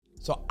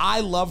So I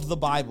loved the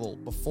Bible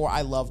before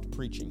I loved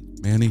preaching.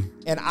 Manny.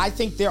 And I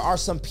think there are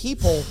some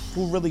people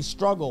who really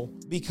struggle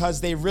because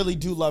they really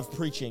do love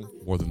preaching.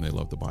 More than they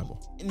love the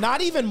Bible.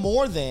 Not even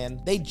more than,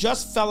 they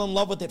just fell in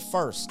love with it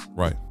first.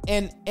 Right.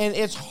 And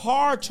it's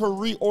hard to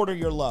reorder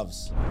your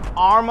loves.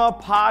 Arma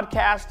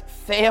Podcast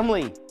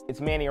family.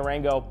 It's Manny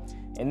Arango.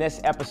 In this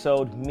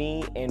episode,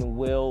 me and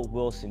Will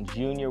Wilson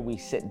Jr., we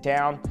sit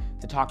down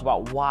to talk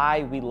about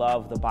why we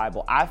love the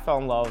Bible. I fell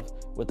in love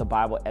with the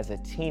Bible as a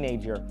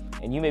teenager,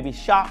 and you may be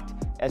shocked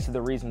as to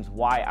the reasons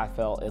why I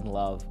fell in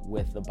love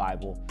with the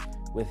Bible.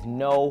 With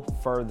no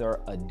further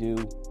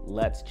ado,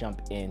 let's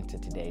jump into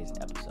today's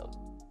episode.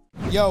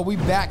 Yo, we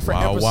back for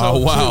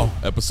episode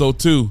 2. Episode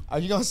 2. Are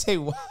you going to say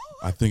wow?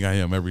 I think I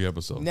am every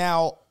episode.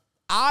 Now,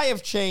 I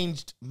have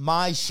changed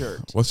my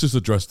shirt. Let's just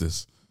address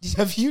this.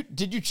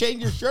 Did you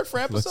change your shirt for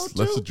episode 2?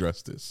 Let's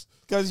address this.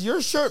 Because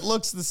your shirt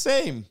looks the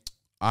same.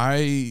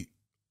 I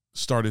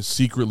started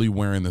secretly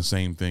wearing the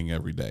same thing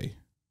every day.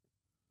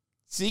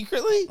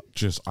 Secretly?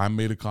 I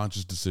made a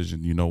conscious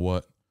decision. You know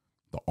what?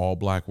 The all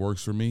black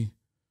works for me.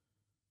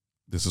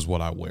 This is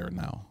what I wear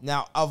now.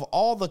 Now, of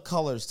all the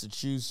colors to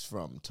choose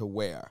from to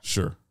wear.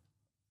 Sure.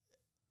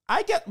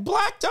 I get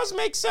black does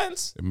make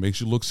sense. It makes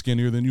you look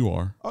skinnier than you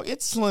are. Oh,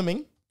 it's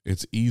slimming.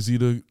 It's easy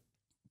to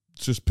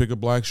just pick a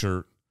black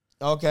shirt.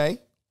 Okay.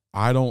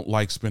 I don't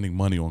like spending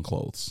money on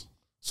clothes.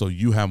 So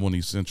you have an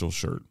essential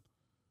shirt.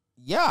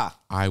 Yeah.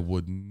 I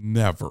would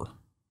never.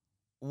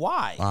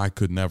 Why? I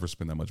could never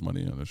spend that much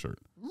money on a shirt.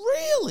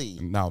 Really?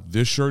 Now,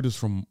 this shirt is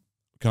from,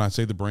 can I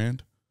say the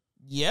brand?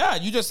 Yeah,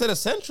 you just said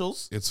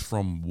essentials. It's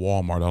from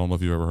Walmart. I don't know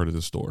if you've ever heard of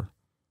this store.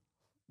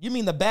 You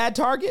mean the bad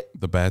Target?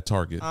 The bad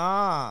Target.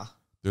 Ah.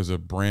 There's a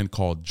brand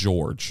called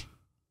George.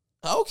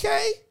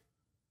 Okay.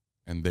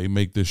 And they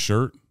make this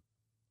shirt,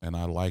 and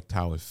I liked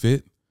how it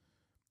fit.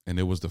 And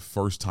it was the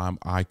first time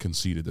I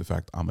conceded the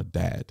fact I'm a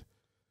dad.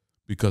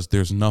 Because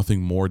there's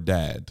nothing more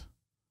dad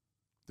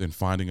than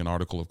finding an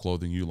article of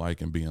clothing you like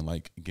and being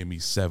like, give me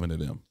 7 of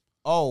them.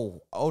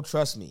 Oh,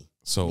 trust me.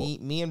 So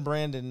me and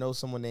Brandon know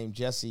someone named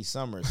Jesse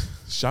Summers.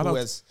 Shout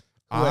out.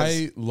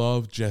 I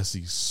love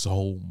Jesse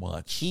so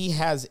much. He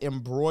has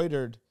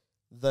embroidered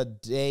the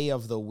day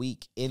of the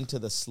week into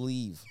the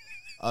sleeve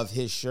of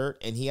his shirt,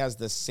 and he has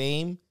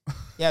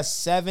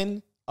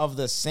 7 of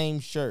the same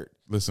shirt.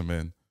 Listen,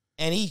 man.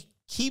 And he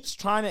keeps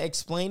trying to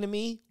explain to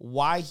me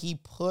why he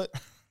put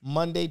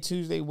Monday,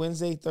 Tuesday,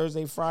 Wednesday,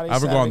 Thursday, Friday, I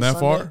haven't Saturday, gone that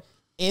Sunday far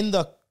in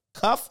the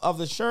cuff of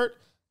the shirt.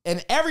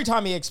 And every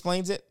time he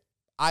explains it,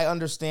 I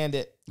understand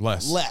it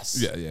less.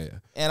 Yeah.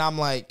 And I'm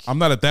like, I'm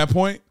not at that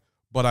point,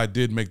 but I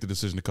did make the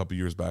decision a couple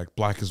years back.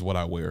 Black is what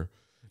I wear.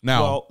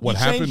 Now, what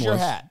happened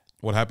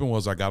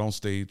was I got on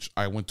stage.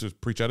 I went to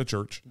preach at a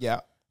church. Yeah.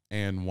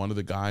 And one of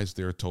the guys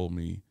there told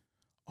me,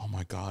 oh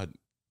my God,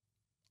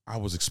 I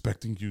was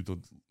expecting you to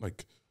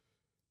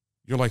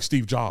you're like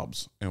Steve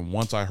Jobs. And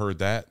once I heard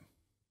that,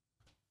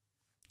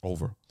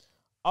 over.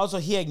 Also,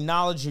 he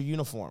acknowledged your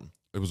uniform.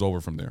 It was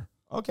over from there.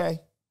 Okay.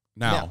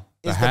 Now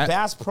is the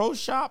Bass Pro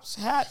Shops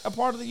hat a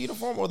part of the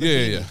uniform or the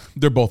beanie? Yeah.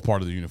 They're both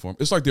part of the uniform.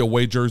 It's like the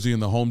away jersey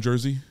and the home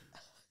jersey.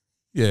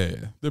 Yeah.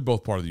 They're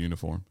both part of the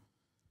uniform.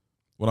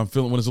 When it's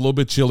a little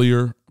bit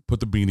chillier,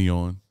 put the beanie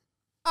on.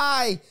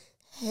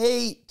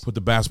 Put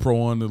the Bass Pro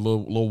on a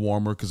little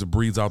warmer because it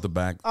breathes out the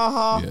back.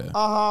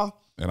 Yeah.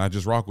 And I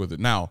just rock with it.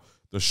 Now,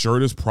 the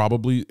shirt is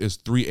 $388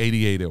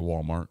 at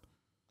Walmart.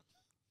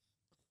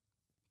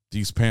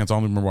 These pants, I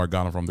don't remember where I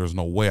got them from. There's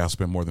no way I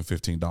spent more than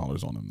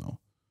 $15 on them, though.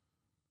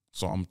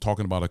 So I'm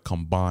talking about a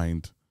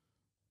combined,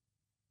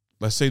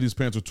 let's say these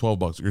pants are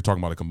 $12. You're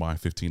talking about a combined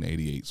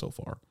 $15.88 so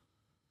far.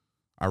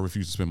 I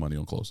refuse to spend money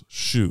on clothes.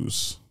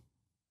 Shoes.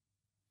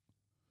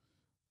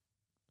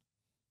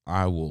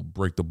 I will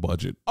break the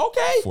budget.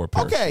 Okay. For a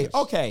pair of shoes.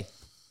 Okay.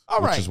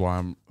 All right. Which is why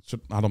I'm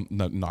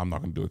not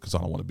going to do it because I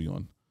don't want to be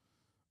on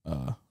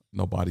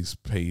nobody's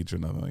page or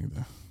nothing like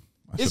that.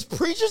 Is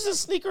preachers and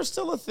sneakers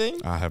still a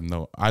thing? I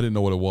didn't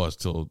know what it was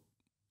till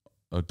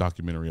a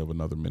documentary of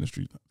another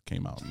ministry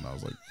came out, and I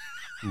was like,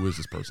 who is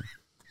this person?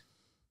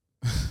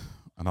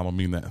 And I don't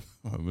mean that.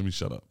 Let me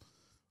shut up.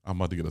 I'm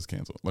about to get us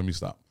canceled. Let me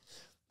stop.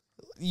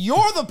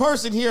 You're the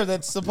person here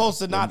that's supposed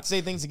to not say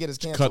things to get us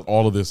canceled. Cut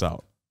all of this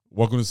out.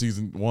 Welcome to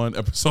season 1,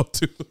 episode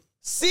 2.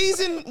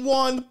 Season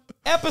 1,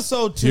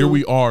 episode 2. Here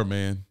we are,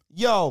 man.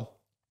 Yo,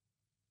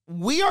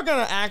 we are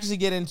going to actually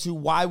get into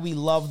why we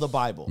love the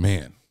Bible.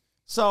 Man.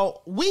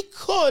 So we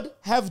could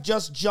have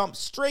just jumped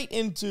straight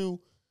into,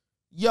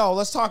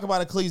 let's talk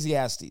about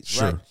Ecclesiastes,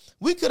 sure. Right?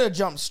 We could have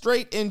jumped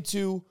straight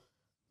into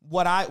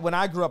when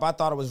I grew up, I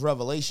thought it was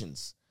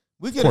Revelations.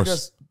 We could have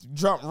just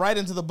jumped right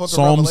into the book of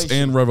Revelation. Psalms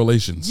and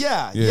Revelations.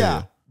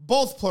 Yeah.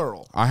 Both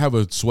plural. I have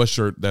a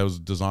sweatshirt that was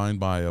designed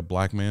by a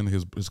black man,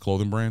 his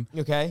clothing brand.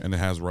 Okay. And it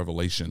has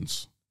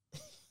Revelations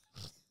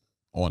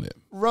on it.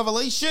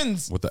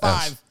 Revelations with the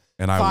 5, S.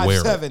 And I wear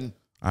 7. it.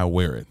 I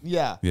wear it.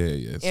 Yeah.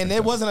 Yeah. And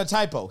it wasn't a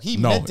typo. He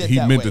meant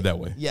it that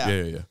way.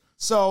 Yeah.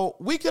 So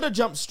we could have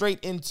jumped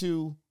straight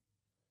into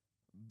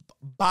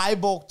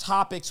Bible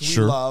topics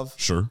we love.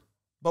 Sure.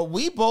 But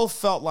we both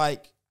felt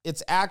like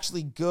it's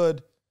actually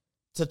good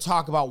to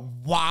talk about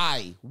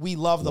why we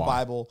love the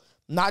Bible,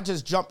 not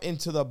just jump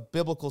into the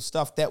biblical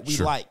stuff that we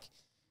like.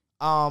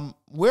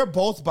 We're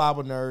both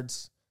Bible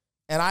nerds,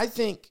 and I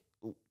think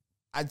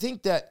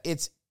that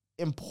it's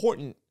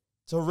important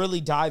to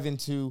really dive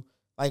into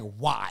like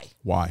why.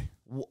 Why?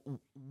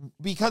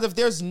 Because if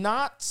there's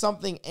not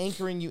something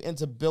anchoring you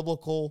into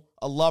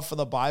a love for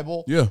the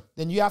Bible,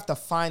 then you have to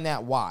find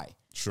that why.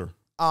 Sure.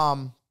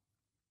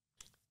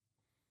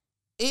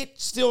 It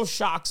still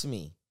shocks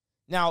me.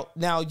 Now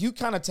you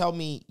kind of tell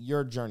me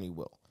your journey,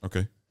 Will.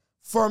 Okay.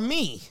 For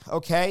me,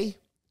 okay,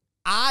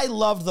 I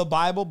loved the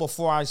Bible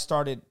before I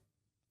started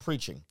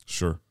preaching.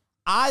 Sure.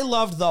 I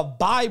loved the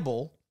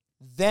Bible,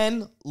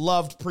 then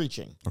loved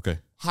preaching. Okay.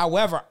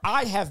 However,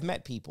 I have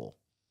met people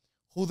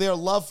who their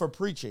love for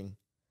preaching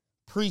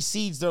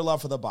precedes their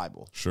love for the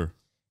Bible. Sure.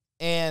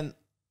 And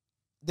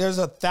there's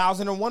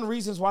 1,001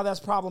 reasons why that's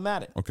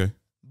problematic. Okay.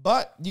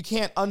 But you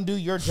can't undo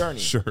your journey.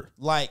 Sure.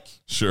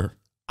 Sure.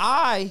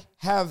 I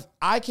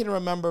can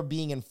remember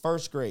being in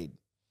first grade.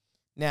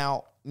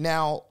 Now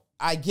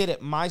I get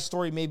it. My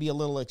story may be a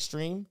little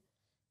extreme.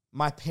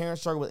 My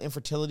parents struggled with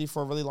infertility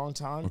for a really long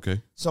time.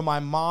 Okay. So my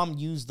mom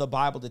used the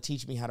Bible to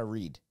teach me how to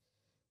read.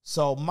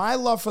 So my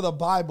love for the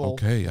Bible.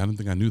 Okay, I don't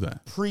think I knew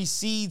that.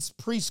 Precedes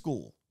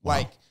preschool.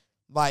 Wow.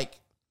 Like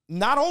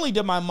not only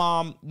did my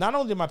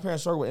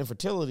parents struggle with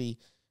infertility,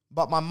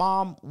 but my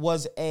mom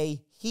was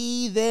a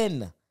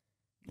heathen.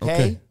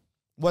 Okay.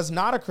 Was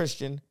not a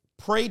Christian.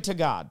 Prayed to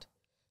God.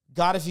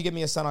 God, if you give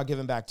me a son, I'll give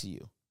him back to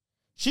you.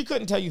 She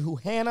couldn't tell you who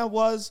Hannah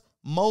was,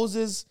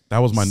 Moses. That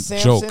was my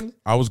Samson. joke.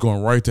 I was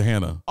going right to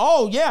Hannah.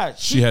 Oh, yeah.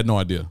 She had no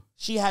idea.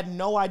 She had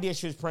no idea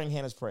she was praying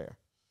Hannah's prayer.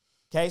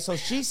 Okay, so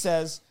she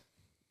says,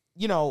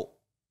 you know,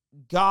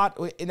 God,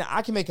 and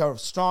I can make a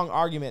strong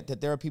argument that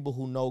there are people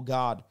who know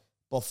God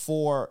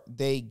before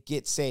they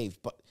get saved,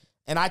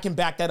 and I can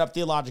back that up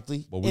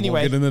theologically. But we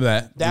won't get into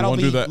that. That'll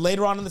be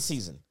later on in the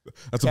season.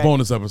 That's a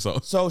bonus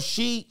episode. So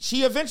she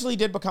eventually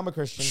did become a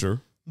Christian.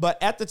 Sure.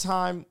 But at the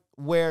time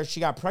where she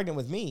got pregnant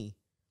with me,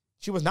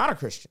 she was not a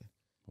Christian.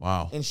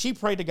 Wow. And she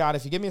prayed to God,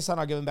 if you give me a son,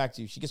 I'll give him back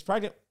to you. She gets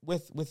pregnant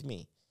with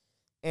me.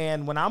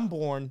 And when I'm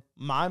born,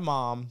 my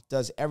mom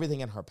does everything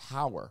in her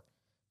power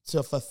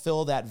to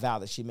fulfill that vow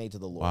that she made to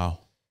the Lord. Wow.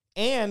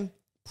 And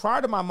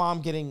prior to my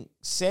mom getting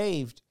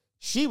saved,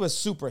 she was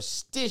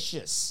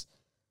superstitious.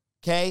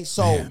 Okay?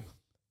 So Man.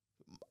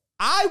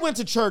 I went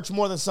to church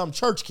more than some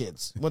church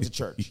kids went to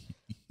church.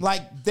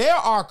 Like, there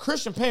are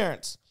Christian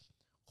parents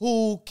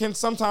who can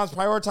sometimes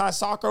prioritize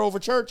soccer over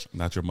church.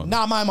 Not your mother.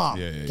 Not my mom.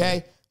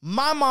 Okay?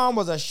 My mom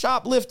was a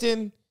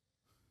shoplifting,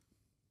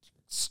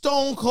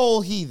 stone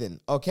cold heathen.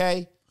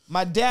 Okay?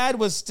 My dad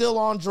was still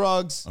on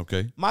drugs.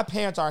 Okay. My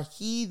parents are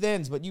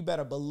heathens, but you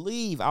better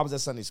believe I was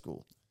at Sunday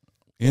school.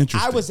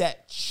 Interesting. I was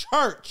at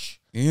church.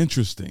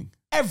 Interesting.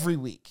 Every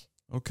week.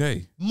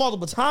 Okay.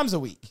 Multiple times a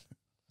week.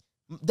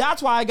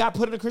 That's why I got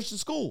put in a Christian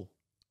school.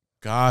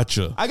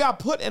 Gotcha. I got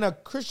put in a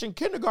Christian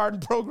kindergarten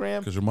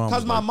program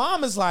because my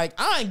mom is like,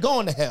 I ain't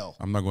going to hell.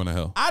 I'm not going to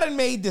hell. I done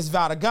made this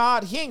vow to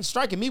God. He ain't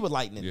striking me with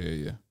lightning.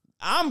 Yeah.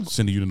 I'm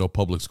sending you to no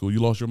public school. You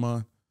lost your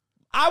mind?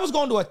 I was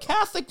going to a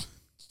Catholic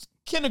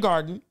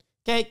kindergarten,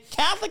 okay?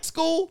 Catholic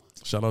school.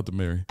 Shout out to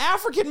Mary.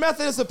 African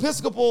Methodist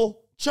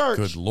Episcopal Church.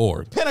 Good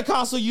Lord.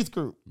 Pentecostal youth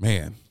group.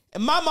 Man.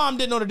 And my mom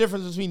didn't know the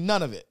difference between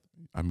none of it.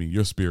 I mean,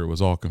 your spirit was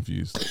all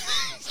confused.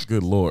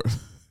 Good Lord.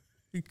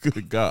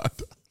 Good God.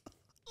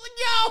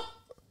 Yo,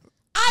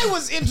 I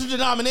was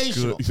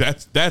interdenominational.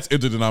 That's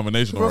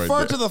interdenominational.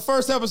 Refer to the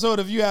first episode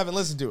if you haven't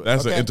listened to it.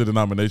 That's an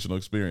interdenominational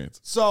experience.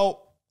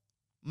 So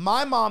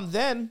my mom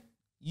then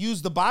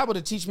used the Bible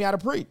to teach me how to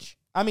preach.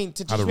 I mean,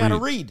 to teach me how to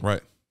read.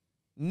 Right.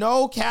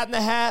 No Cat in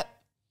the Hat.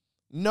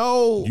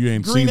 No. You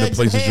ain't green seen the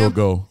places you'll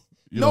go.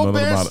 No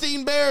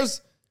Berenstein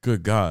Bears.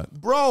 Good God.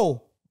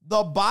 Bro,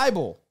 the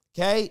Bible.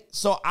 Okay.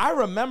 So I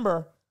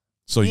remember.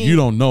 So you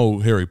don't know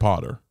Harry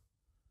Potter.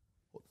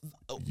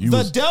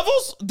 The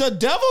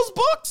devil's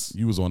books?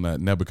 You was on that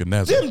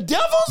Nebuchadnezzar. Them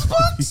devil's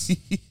books?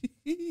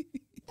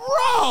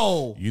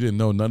 Bro. You didn't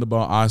know nothing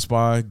about I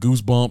Spy,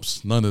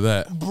 Goosebumps, none of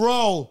that.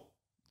 Bro.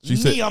 She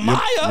said,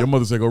 Nehemiah. Your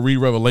mother said, go read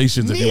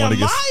Revelations if you want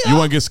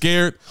to get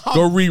scared.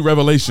 Go read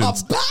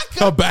Revelations.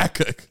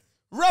 Habakkuk.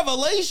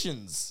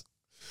 Revelations.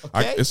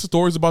 Okay. It's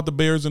stories about the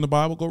bears in the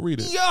Bible. Go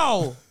read it.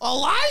 Yo,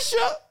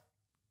 Elisha.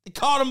 They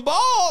caught him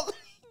bald.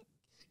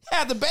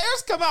 Had the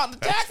bears come out and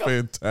attack him.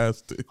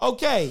 Fantastic.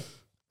 Okay.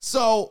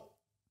 So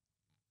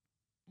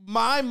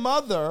my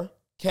mother,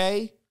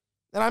 okay,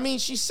 and I mean,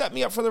 she set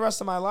me up for the rest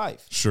of my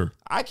life. Sure.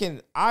 I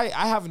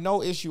have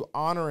no issue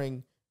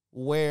honoring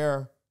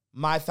where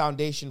my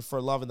foundation for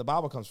love in the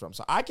Bible comes from.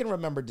 So I can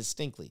remember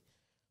distinctly.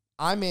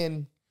 I'm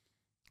in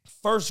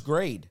first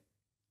grade.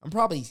 I'm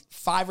probably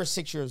 5 or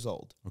 6 years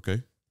old.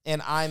 Okay.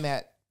 And I'm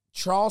at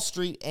Charles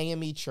Street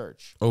AME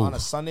Church on a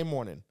Sunday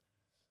morning.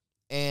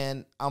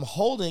 And I'm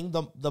holding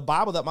the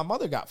Bible that my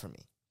mother got for me.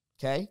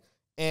 Okay.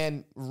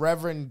 And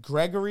Reverend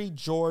Gregory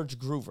George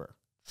Groover,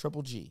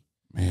 Triple G.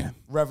 Man.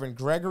 Reverend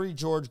Gregory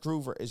George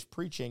Groover is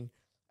preaching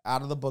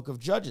out of the book of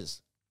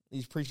Judges.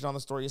 He's preaching on the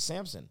story of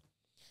Samson.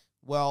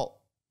 Well,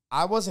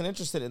 I wasn't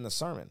interested in the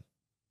sermon.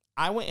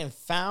 I went and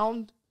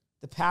found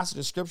the passage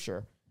of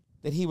scripture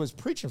that he was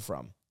preaching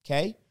from,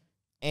 okay?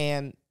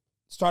 And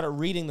started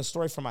reading the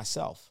story for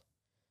myself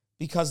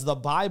because the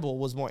Bible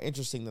was more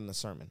interesting than the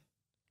sermon.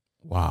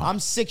 Wow. I'm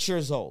 6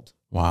 years old.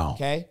 Wow.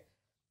 Okay?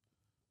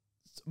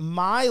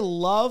 My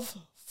love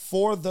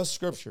for the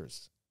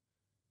scriptures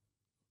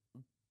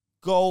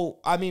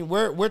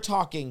we're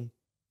talking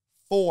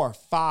 4,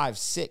 5,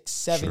 6,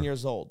 7 Sure.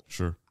 years old.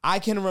 Sure. I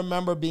can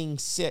remember being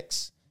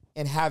 6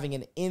 and having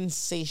an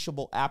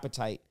insatiable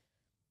appetite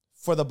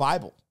for the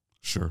Bible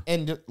Sure.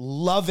 and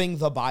loving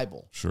the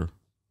Bible. Sure.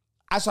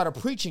 I started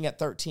preaching at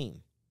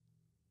 13.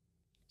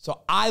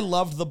 So I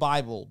loved the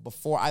Bible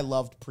before I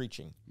loved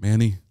preaching.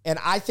 Manny. And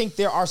I think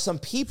there are some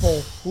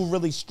people who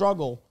really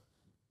struggle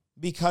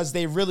because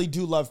they really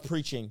do love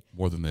preaching.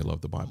 More than they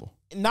love the Bible.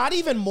 Not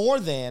even more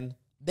than,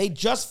 they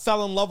just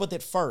fell in love with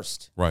it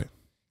first. Right.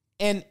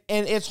 And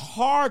it's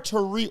hard to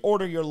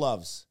reorder your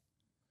loves.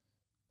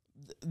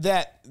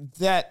 That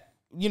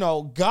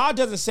God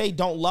doesn't say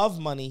don't love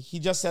money. He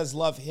just says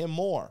love him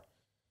more.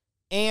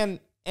 And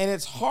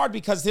it's hard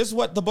because this is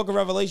what the book of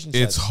Revelation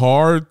says. It's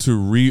hard to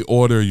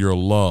reorder your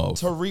love.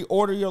 To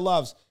reorder your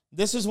loves.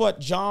 This is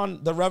what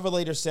John the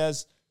Revelator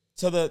says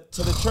to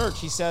the church.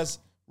 He says,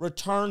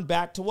 return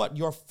back to what?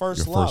 Your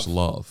first love. First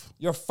love.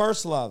 Your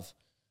first love.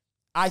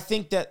 I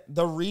think that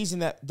the reason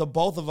that the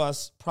both of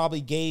us probably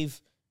gave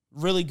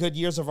really good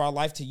years of our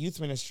life to youth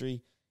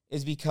ministry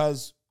is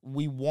because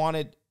we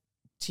wanted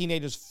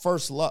teenagers'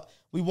 first love.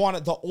 We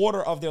wanted the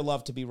order of their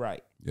love to be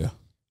right. Yeah.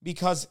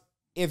 Because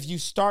if you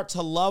start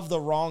to love the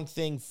wrong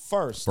thing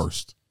first,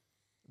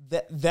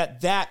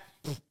 that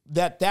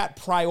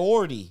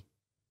priority,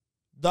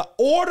 the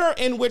order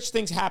in which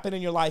things happen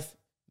in your life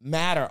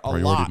matter a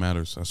lot. Priority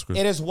matters. That's good.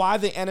 It is why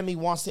the enemy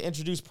wants to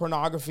introduce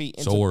pornography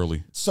into,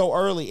 so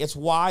early. It's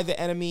why the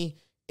enemy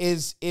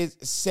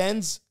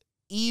sends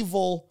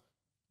evil,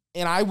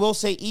 and I will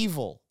say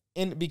evil,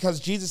 because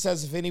Jesus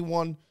says if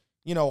anyone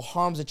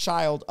harms a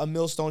child, a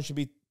millstone should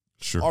be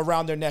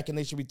around their neck and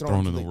they should be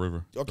thrown into the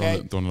river.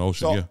 Okay, thrown in the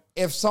ocean. So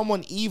if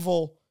someone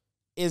evil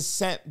is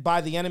sent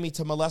by the enemy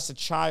to molest a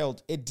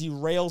child, it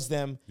derails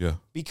them. Yeah.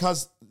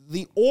 Because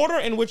the order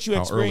in which you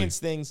experience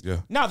things. Yeah.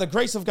 Now, the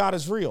grace of God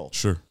is real.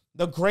 Sure.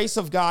 The grace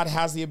of God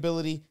has the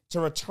ability to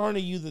return to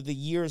you the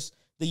years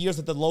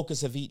that the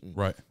locusts have eaten.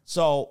 Right.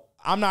 So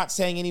I'm not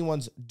saying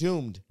anyone's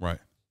doomed. Right.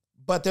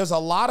 But there's a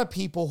lot of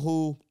people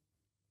who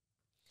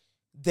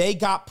they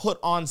got put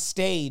on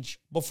stage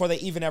before they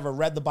even ever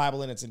read the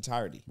Bible in its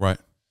entirety. Right.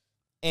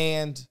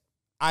 And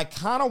I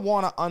kind of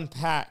want to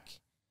unpack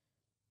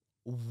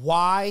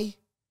why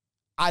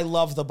I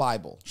love the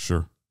Bible.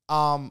 Sure.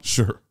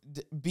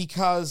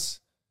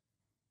 Because,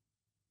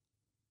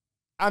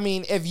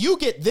 if you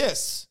get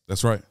this.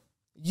 That's right.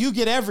 You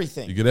get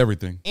everything. You get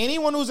everything.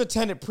 Anyone who's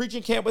attended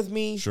preaching camp with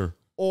me. Sure.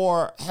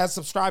 Or has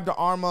subscribed to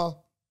Arma,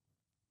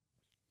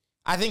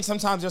 I think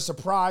sometimes they're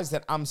surprised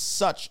that I'm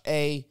such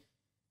a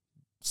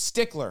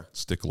stickler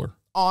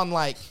on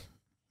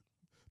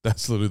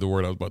that's literally the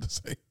word I was about to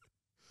say,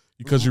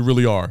 because you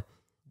really are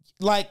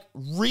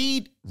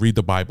read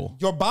the Bible,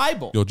 your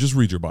Bible. Just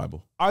read your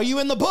Bible. Are you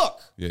in the book?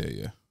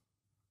 Yeah.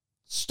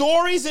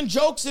 Stories and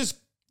jokes is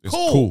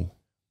cool.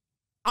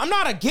 I'm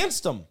not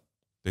against them.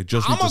 They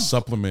just need to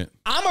supplement.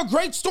 I'm a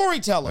great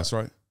storyteller. That's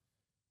right.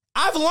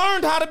 I've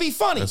learned how to be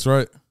funny. That's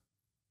right.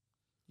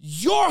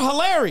 You're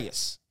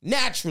hilarious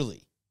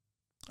naturally.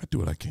 I do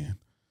what I can.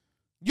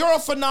 You're a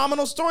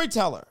phenomenal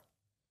storyteller.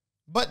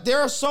 But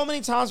there are so many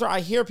times where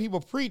I hear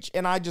people preach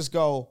and I just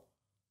go,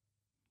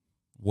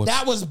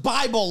 that was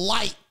Bible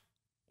light.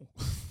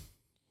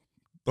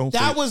 Don't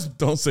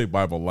say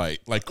Bible light.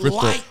 Like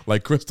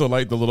Crystal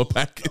Light, the little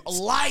package.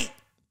 Light.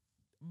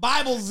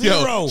 Bible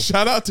Zero. Yo,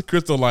 shout out to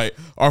Crystal Light.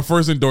 Our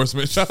first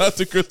endorsement. Shout out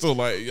to Crystal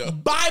Light. Yo.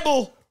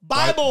 Bible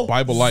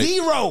Light.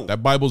 Zero.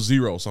 That Bible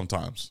Zero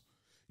sometimes.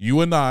 You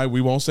and I, we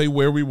won't say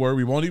where we were.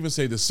 We won't even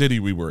say the city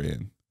we were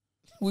in.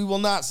 We will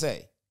not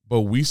say.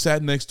 But we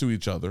sat next to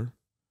each other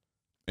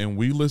and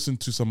we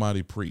listened to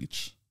somebody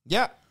preach.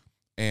 Yeah.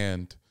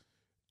 And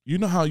you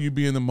know how you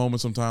be in the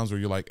moment sometimes where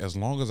you're like, as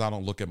long as I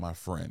don't look at my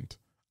friend,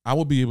 I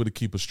will be able to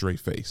keep a straight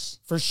face.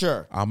 For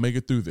sure. I'll make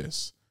it through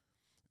this.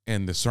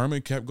 And the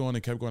sermon kept going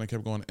and kept going and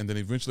kept going. And then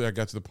eventually I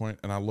got to the point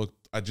and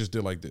I just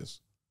did like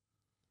this.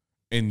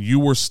 And you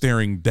were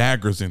staring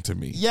daggers into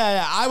me.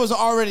 Yeah, I was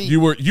already.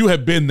 You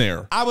had been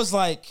there. I was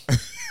like.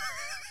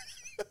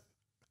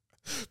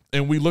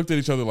 And we looked at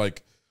each other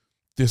like,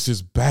 this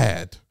is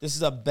bad. This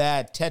is a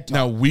bad TED Talk.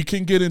 Now, we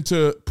can get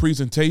into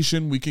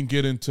presentation. We can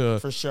get into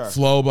for sure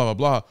flow, blah, blah,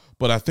 blah.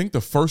 But I think the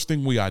first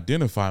thing we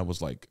identified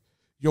was like,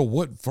 yo,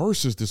 what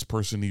verse is this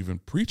person even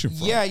preaching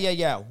from?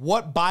 Yeah.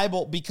 What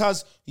Bible?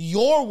 Because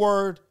your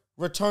word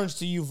returns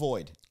to you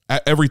void.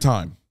 Every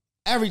time.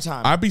 Every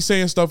time. I be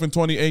saying stuff in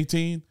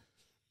 2018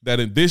 that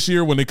in this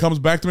year when it comes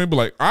back to me, be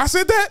like, I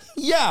said that?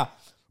 Yeah.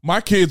 My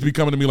kids be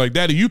coming to me like,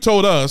 Daddy, you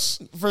told us.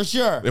 For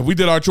sure. If we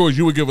did our chores,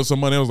 you would give us some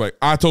money. I was like,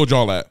 I told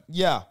y'all that.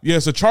 Yeah. Yeah,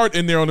 it's a chart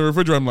in there on the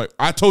refrigerator. I'm like,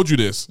 I told you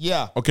this.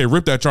 Yeah. Okay,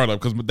 rip that chart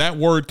up because that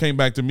word came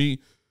back to me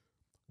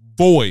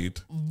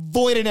void.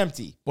 Void and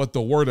empty. But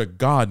the word of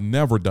God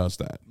never does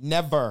that.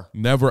 Never.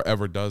 Never,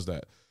 ever does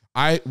that.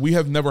 We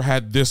have never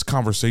had this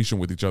conversation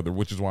with each other,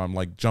 which is why I'm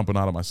like jumping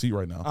out of my seat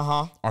right now.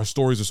 Uh-huh. Our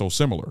stories are so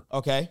similar.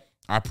 Okay.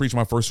 I preached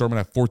my first sermon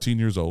at 14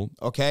 years old.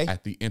 Okay.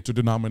 At the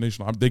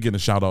Interdenominational. They getting a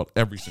shout out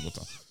every single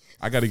time.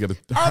 I got to get a.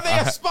 Are they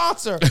a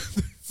sponsor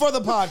for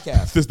the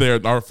podcast? This there,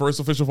 our first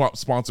official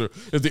sponsor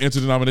is the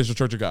Interdenominational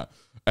Church of God.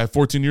 At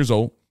 14 years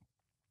old,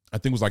 I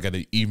think it was like at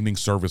an evening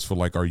service for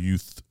like our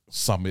youth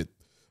summit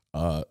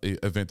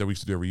event that we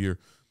used to do every year.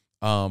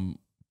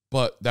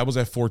 But that was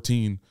at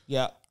 14.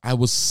 Yeah. I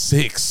was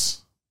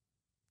 6,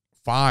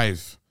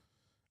 5,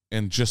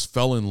 and just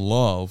fell in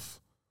love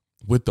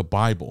with the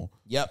Bible.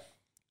 Yep.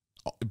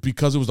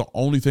 Because it was the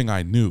only thing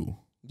I knew.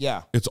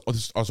 Yeah. It's all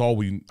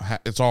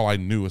it's all I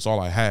knew. It's all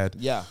I had.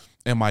 Yeah.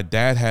 And my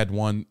dad had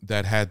one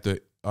that had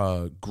the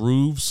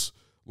grooves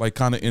like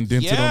kind of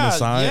indented on the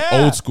side.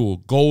 Yeah. Old school.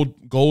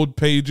 Gold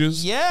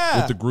pages. Yeah.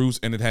 With the grooves,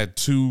 and it had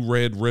 2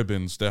 red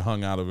ribbons that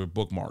hung out of it,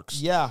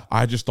 bookmarks. Yeah.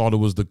 I just thought it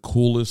was the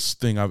coolest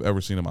thing I've ever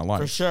seen in my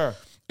life. For sure.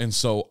 And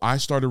so I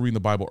started reading the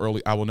Bible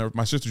early.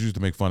 My sisters used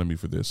to make fun of me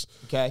for this.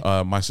 Okay.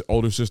 My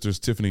older sisters,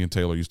 Tiffany and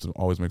Taylor, used to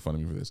always make fun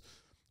of me for this.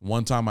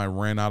 One time I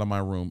ran out of my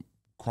room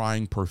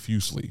crying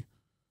profusely,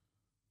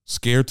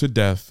 scared to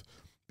death,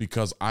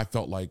 because I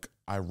felt like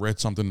I read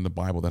something in the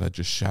Bible that had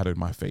just shattered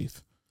my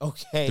faith.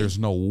 Okay. There's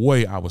no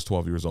way I was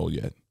 12 years old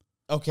yet.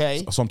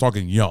 Okay. So I'm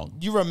talking young.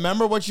 You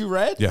remember what you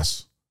read?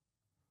 Yes.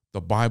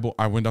 The Bible,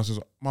 I went downstairs,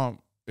 Mom,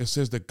 it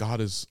says that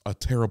God is a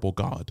terrible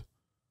God.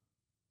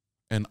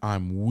 And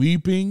I'm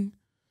weeping,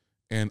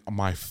 and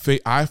I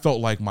felt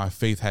like my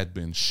faith had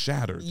been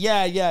shattered.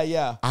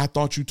 Yeah. I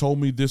thought you told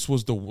me this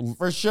was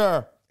For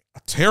sure.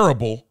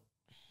 terrible.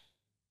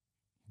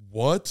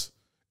 What?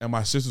 And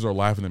my sisters are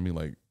laughing at me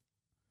like,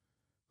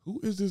 who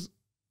is this?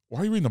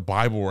 Why are you reading the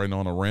Bible right now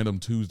on a random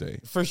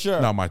Tuesday? For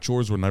sure. Now, my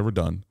chores were never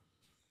done.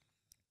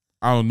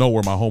 I don't know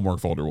where my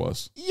homework folder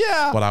was.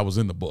 Yeah. But I was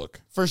in the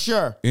book. For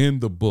sure. In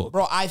the book.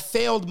 Bro, I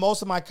failed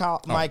most of my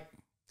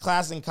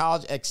class in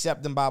college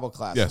except in Bible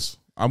class. Yes.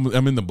 I'm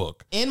in the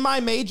book. In my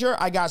major,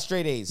 I got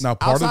straight A's. Now,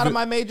 outside of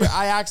my major,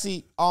 I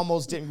actually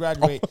almost didn't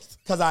graduate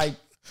because I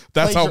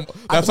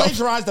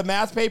plagiarized the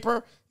math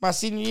paper my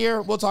senior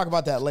year. We'll talk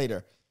about that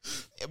later.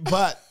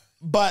 But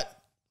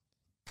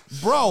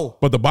bro.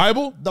 But the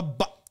Bible?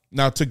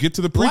 Now, to get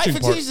to the preaching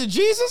Life part. and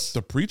Jesus?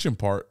 The preaching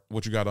part,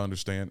 what you got to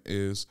understand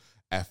is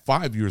at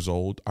 5 years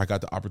old, I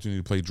got the opportunity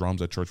to play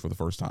drums at church for the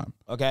first time.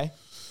 Okay.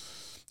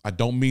 I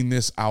don't mean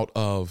this out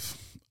of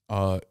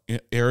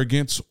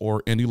arrogance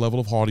or any level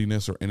of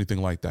haughtiness or anything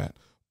like that.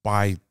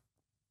 By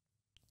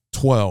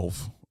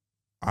 12,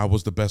 I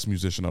was the best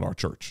musician at our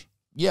church.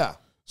 Yeah.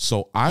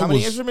 So How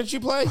many instruments you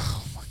play?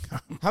 Oh my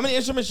God. How many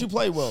instruments you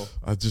play, Will?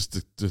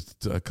 Just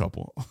a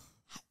couple.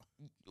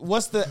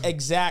 What's the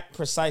exact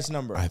precise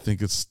number? I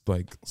think it's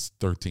like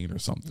 13 or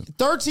something.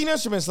 13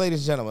 instruments, ladies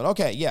and gentlemen.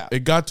 Okay, yeah.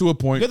 It got to a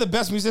point. You're the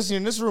best musician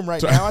in this room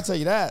right now, I'll tell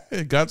you that.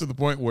 It got to the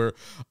point where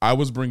I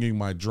was bringing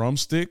my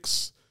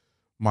drumsticks,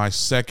 my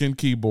second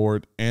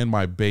keyboard, and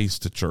my bass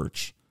to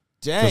church.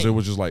 Dang. Because it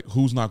was just like,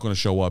 who's not going to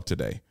show up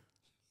today?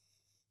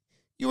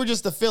 You were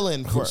just the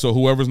fill-in for So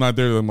whoever's not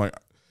there, I'm like,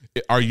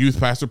 our youth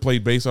pastor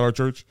played bass at our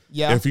church.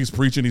 Yeah. If he's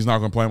preaching, he's not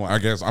going to play. I'm like, I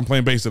guess I'm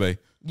playing bass today.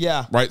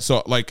 Yeah. Right.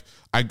 So like,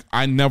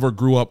 I never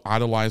grew up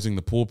idolizing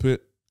the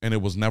pulpit, and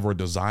it was never a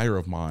desire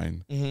of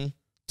mine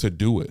to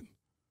do it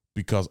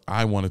because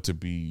I wanted to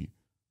be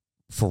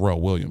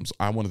Pharrell Williams.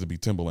 I wanted to be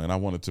Timbaland. I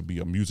wanted to be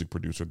a music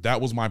producer. That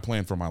was my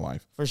plan for my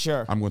life. For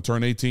sure. I'm going to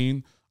turn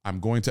 18. I'm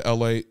going to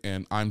LA,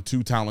 and I'm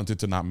too talented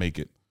to not make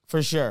it.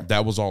 For sure.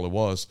 That was all it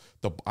was.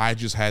 I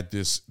just had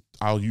this,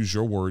 I'll use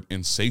your word,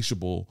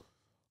 insatiable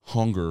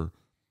hunger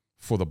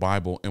for the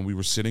Bible. And we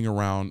were sitting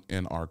around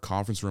in our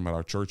conference room at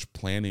our church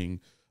planning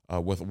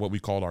with what we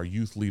called our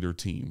youth leader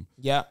team.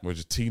 Yeah. Which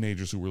is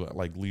teenagers who were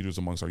like leaders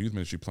amongst our youth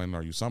ministry planning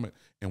our youth summit.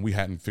 And we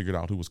hadn't figured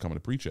out who was coming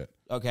to preach yet.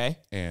 Okay.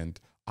 And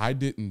I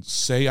didn't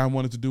say I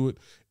wanted to do it.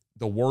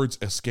 The words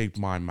escaped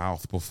my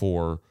mouth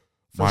before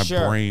my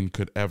brain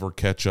could ever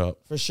catch up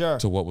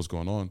to what was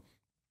going on.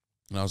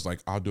 And I was like,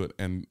 I'll do it.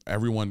 And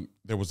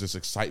there was this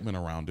excitement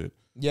around it.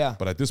 Yeah.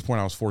 But at this point,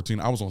 I was 14.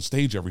 I was on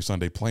stage every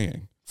Sunday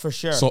playing. For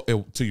sure. So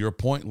to your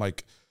point,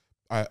 like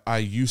I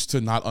used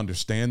to not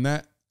understand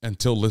that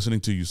until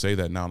listening to you say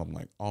that now. And I'm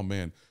like, oh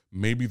man,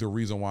 maybe the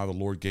reason why the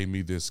Lord gave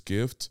me this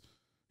gift,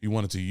 he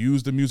wanted to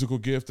use the musical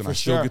gift, and I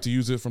still get to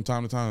use it from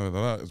time to time.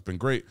 It's been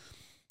great.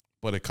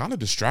 But it kind of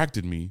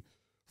distracted me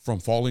from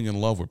falling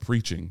in love with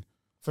preaching.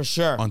 For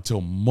sure.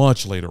 Until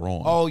much later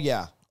on. Oh,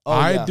 yeah.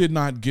 I did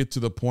not get to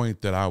the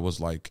point that I was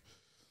like,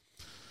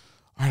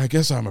 all right, I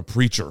guess I'm a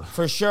preacher.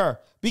 For sure.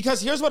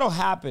 Because here's what will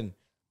happen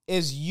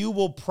is you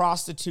will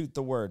prostitute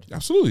the word.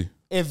 Absolutely.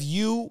 If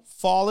you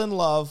fall in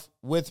love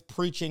with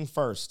preaching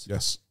first.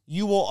 Yes.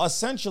 You will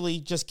essentially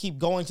just keep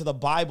going to the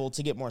Bible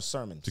to get more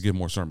sermons.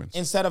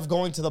 Instead of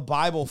going to the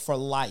Bible for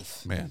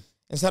life. Man.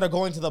 Instead of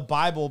going to the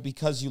Bible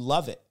because you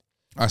love it.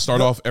 I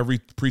start off every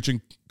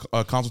preaching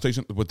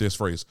consultation with this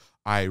phrase.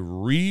 I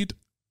read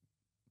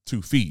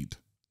to feed.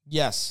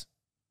 Yes.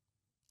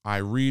 I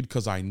read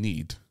because I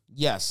need.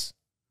 Yes.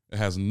 It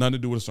has nothing to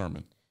do with a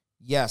sermon.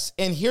 Yes.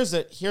 And here's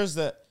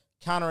the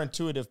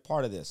counterintuitive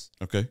part of this.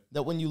 Okay.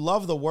 That when you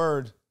love the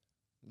word,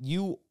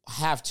 you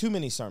have too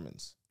many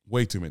sermons.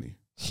 Way too many.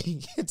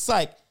 It's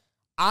like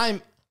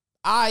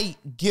I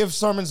give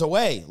sermons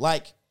away.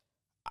 Like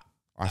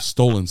I've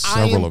stolen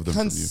several of them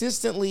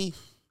consistently from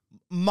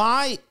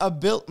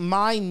you.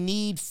 My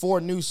need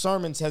for new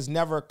sermons has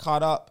never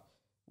caught up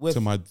with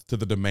to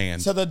the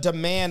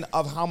demand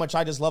of how much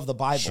I just love the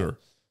Bible. Sure.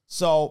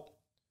 So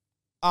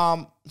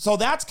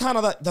that's kind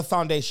of the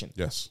foundation.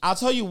 Yes. I'll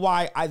tell you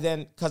why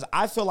because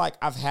I feel like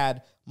I've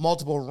had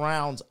multiple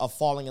rounds of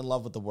falling in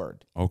love with the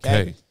word.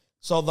 Okay.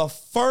 So the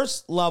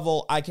first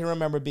level, I can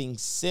remember being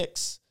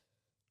 6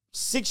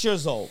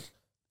 years old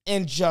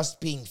and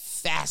just being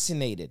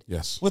fascinated.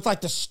 Yes. With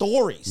like the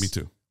stories. Me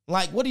too.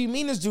 Like, what do you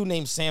mean this dude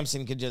named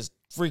Samson could just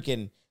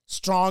freaking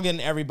strongin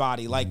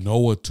everybody? Like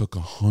Noah took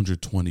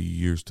 120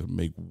 years to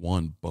make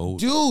one boat.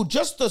 Dude,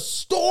 just the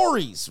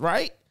stories,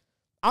 right?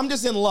 I'm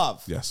just in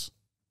love. Yes.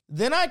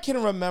 Then I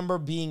can remember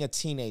being a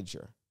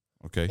teenager.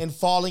 Okay. And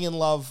falling in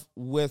love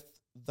with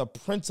the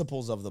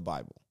principles of the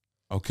Bible.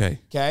 Okay.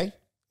 Okay?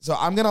 So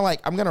I'm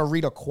gonna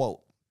read a quote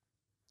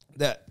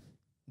that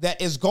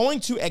is going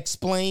to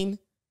explain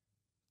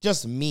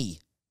just me.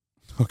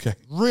 Okay.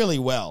 Really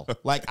well.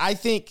 Like I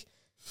think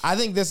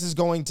this is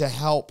going to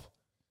help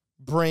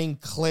bring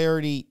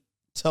clarity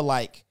to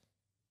like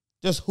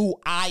just who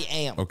I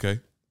am.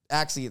 Okay.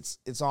 Actually,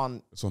 it's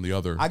on the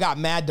other. I got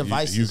mad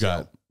devices. You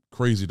got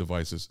crazy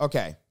devices.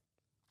 Okay.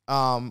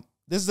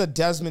 This is a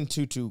Desmond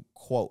Tutu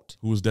quote.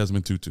 Who is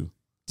Desmond Tutu?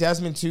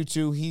 Desmond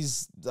Tutu,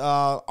 he's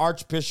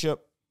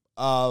Archbishop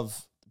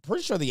of,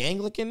 pretty sure, the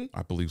Anglican,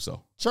 I believe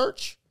so,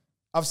 Church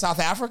of South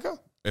Africa.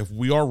 If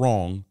we are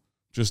wrong,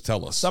 just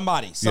tell us.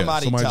 Somebody tell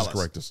just us.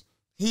 Correct us.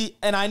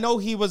 And I know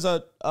he was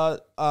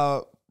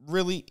a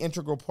really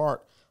integral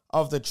part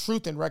of the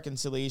Truth and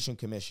Reconciliation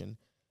Commission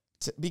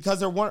because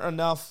there weren't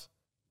enough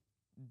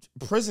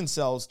prison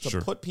cells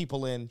to put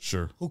people in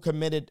who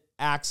committed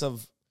acts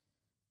of,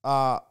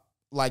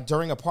 like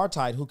during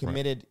apartheid, who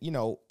committed,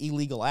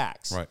 illegal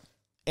acts. Right.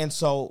 And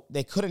so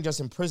they couldn't just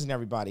imprison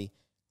everybody.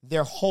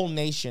 Their whole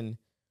nation,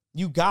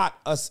 you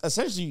got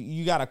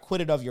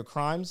acquitted of your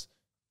crimes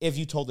if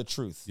you told the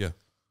truth. Yeah.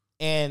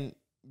 And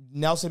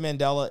Nelson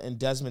Mandela and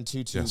Desmond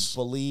Tutu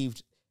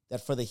believed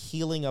that for the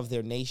healing of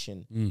their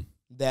nation,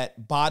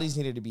 that bodies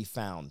needed to be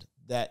found,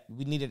 that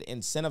we needed to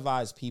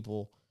incentivize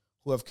people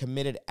who have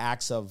committed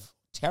acts of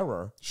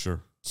terror,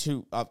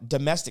 to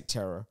domestic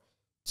terror,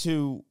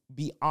 to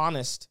be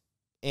honest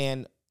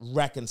and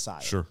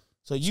reconcile. Sure.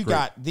 So you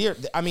got there.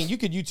 I mean, you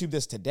could YouTube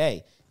this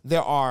today.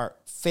 There are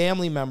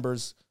family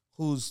members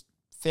whose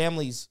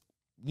families,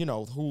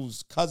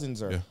 whose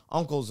cousins or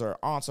uncles or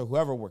aunts or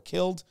whoever were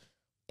killed,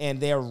 and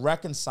they're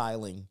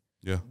reconciling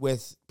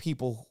with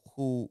people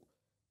who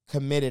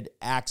committed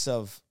acts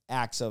of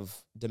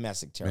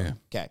domestic terror. Man.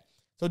 Okay.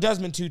 So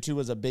Desmond Tutu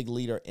was a big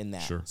leader in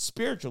that.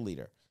 Spiritual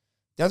leader.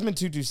 Desmond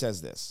Tutu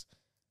says this.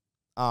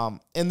 And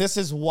this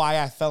is why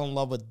I fell in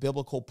love with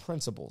biblical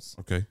principles.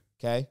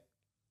 Okay.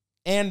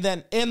 And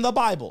then in the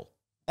Bible,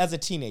 as a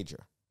teenager,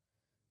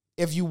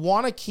 if you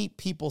want to keep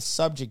people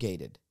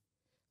subjugated,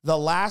 the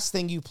last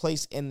thing you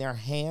place in their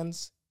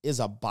hands is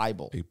a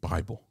Bible. A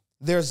Bible.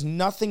 There's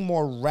nothing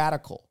more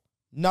radical,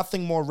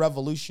 nothing more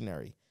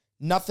revolutionary,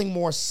 nothing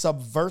more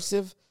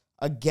subversive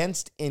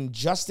against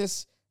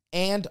injustice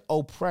and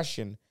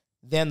oppression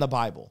than the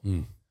Bible.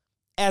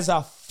 As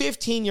a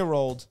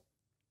 15-year-old,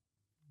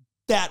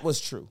 that was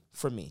true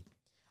for me.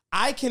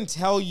 I can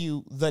tell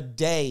you the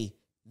day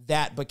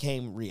that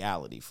became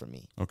reality for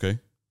me. Okay.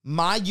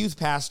 My youth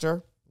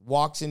pastor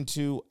walks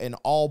into an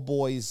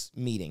all-boys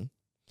meeting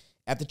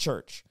at the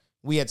church.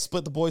 We had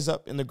split the boys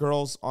up and the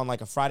girls on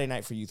like a Friday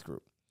night for youth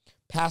group.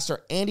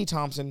 Pastor Andy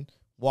Thompson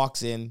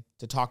walks in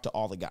to talk to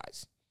all the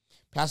guys.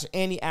 Pastor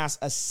Andy asks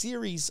a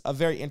series of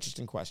very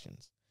interesting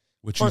questions.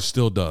 Which he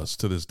still does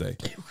to this day.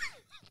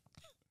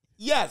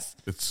 Yes.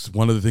 It's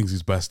one of the things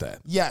he's best at.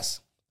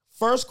 Yes.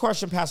 First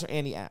question Pastor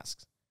Andy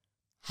asks,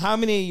 how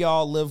many of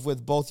y'all live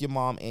with both your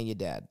mom and your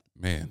dad?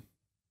 Man.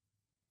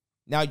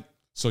 Now,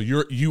 so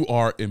you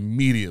are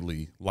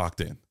immediately locked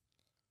in.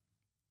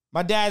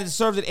 My dad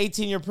served an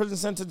 18-year prison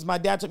sentence. My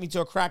dad took me to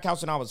a crack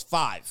house when I was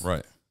 5.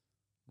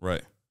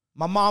 Right.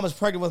 My mom was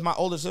pregnant with my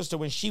older sister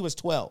when she was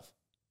 12.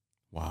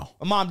 Wow.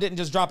 My mom didn't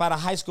just drop out of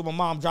high school. My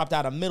mom dropped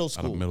out of middle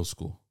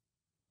school.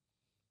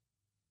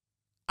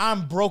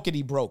 I'm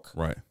brokety broke.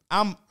 Right.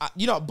 I'm,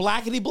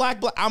 blackety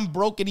black. I'm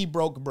brokety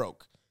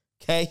broke.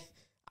 Okay?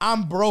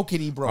 I'm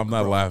brokety broke. I'm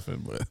not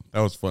laughing, but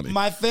that was funny.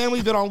 My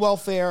family's been on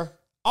welfare.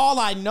 All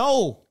I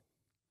know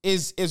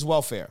is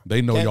welfare.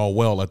 They know y'all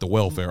well at the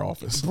welfare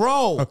office.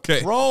 Bro.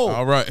 Okay. Bro.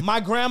 All right.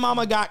 My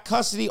grandmama got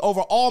custody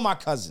over all my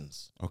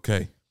cousins.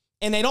 Okay.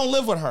 And they don't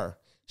live with her.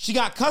 She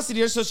got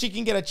custody so she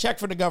can get a check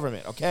from the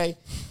government, okay?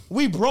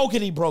 We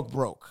brokety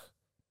broke.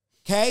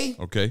 Okay?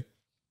 Okay.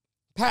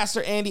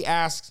 Pastor Andy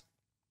asks,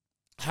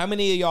 how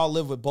many of y'all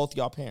live with both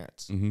y'all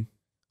parents? Mm-hmm.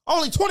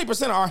 Only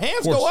 20% of our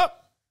hands go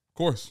up. Of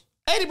course.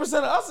 80%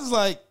 of us is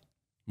like,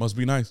 Must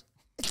be nice.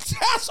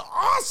 That's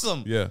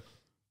awesome. Yeah.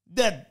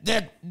 That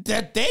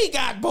they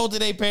got both of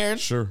their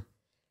parents. Sure.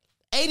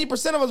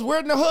 80% of us, we're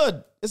in the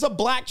hood. It's a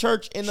black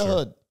church in the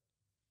hood.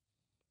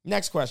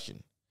 Next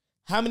question.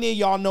 How many of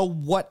y'all know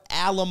what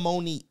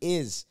alimony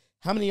is?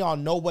 How many of y'all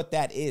know what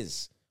that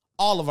is?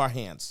 All of our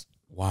hands.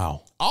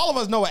 Wow. All of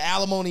us know what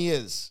alimony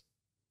is.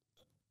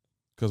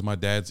 Because my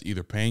dad's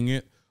either paying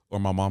it or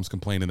my mom's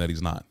complaining that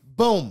he's not.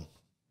 Boom.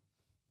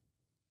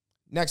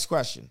 Next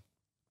question.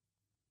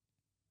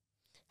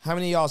 How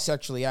many of y'all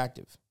sexually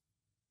active?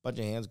 Bunch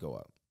of hands go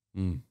up.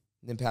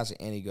 Then Pastor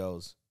Annie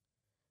goes,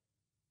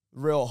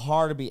 real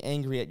hard to be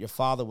angry at your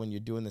father when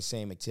you're doing the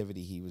same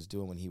activity he was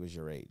doing when he was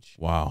your age.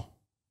 Wow.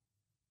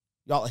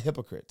 Y'all are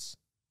hypocrites.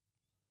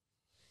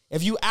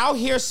 If you out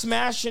here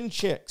smashing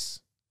chicks,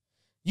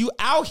 you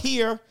out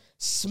here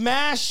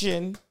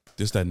smashing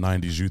this that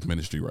 90s youth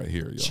ministry right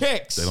here, yo.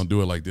 Chicks. They don't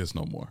do it like this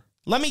no more.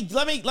 Let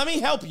me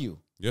help you.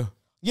 Yeah.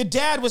 Your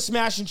dad was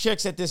smashing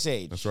chicks at this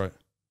age. That's right.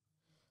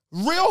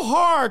 Real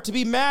hard to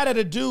be mad at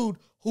a dude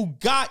who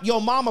got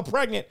your mama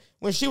pregnant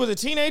when she was a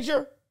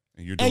teenager,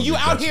 and you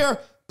out here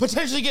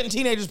potentially getting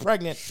teenagers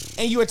pregnant,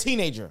 and you a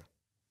teenager.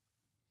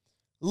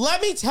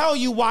 Let me tell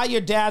you why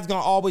your dad's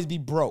gonna always be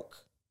broke.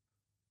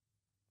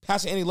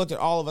 Pastor Andy looked at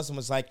all of us and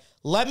was like,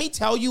 let me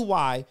tell you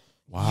why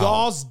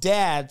y'all's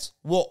dads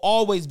will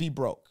always be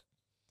broke.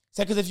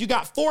 Said, because if you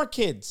got 4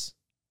 kids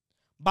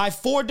by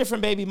 4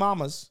 different baby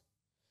mamas,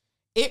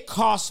 it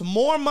costs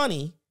more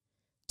money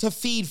to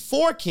feed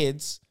 4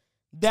 kids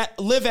that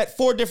live at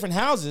 4 different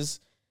houses.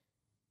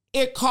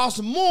 It costs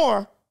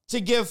more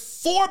to give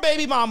 4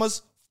 baby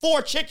mamas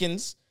 4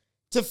 chickens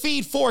to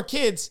feed 4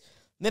 kids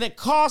than it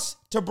costs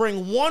to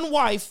bring 1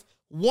 wife,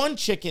 1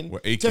 chicken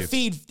to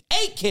feed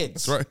 8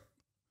 kids. That's right.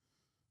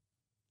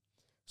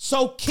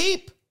 So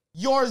keep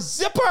your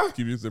zipper.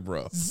 Keep your zipper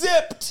up.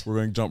 Zipped. We're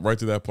going to jump right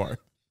to that part.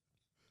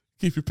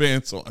 Keep your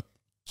pants on.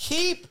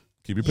 Keep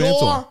your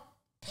pants on.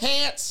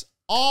 Pants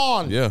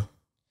on. Yeah.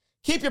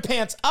 Keep your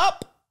pants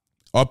up.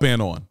 Up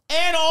and on.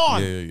 And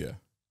on. Yeah.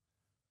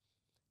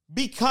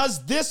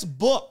 Because this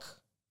book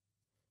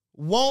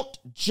won't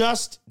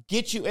just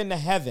get you into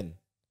heaven.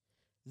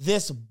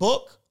 This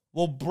book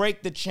will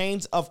break the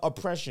chains of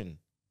oppression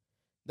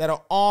that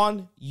are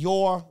on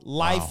your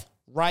life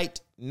right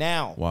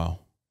now. Wow.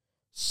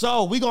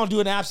 So we're going to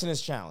do an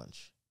abstinence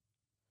challenge.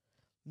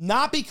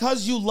 Not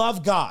because you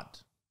love God.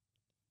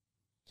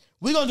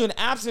 We're going to do an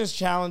abstinence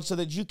challenge so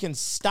that you can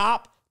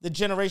stop the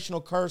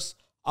generational curse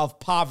of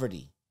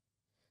poverty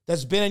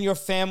that's been in your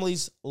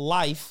family's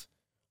life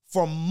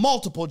for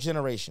multiple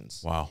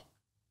generations. Wow.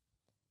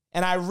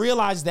 And I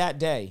realized that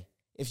day,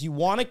 if you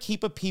want to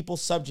keep a people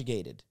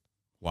subjugated,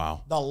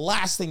 the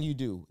last thing you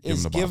do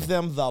is give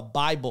them the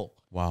Bible.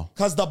 Wow.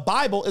 Because the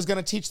Bible is going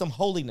to teach them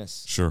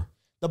holiness. Sure.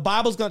 The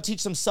Bible is going to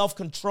teach them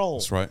self-control.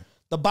 That's right.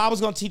 The Bible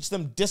is going to teach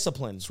them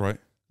discipline. That's right.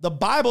 The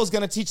Bible is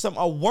going to teach them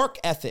a work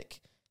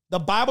ethic. The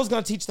Bible is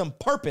going to teach them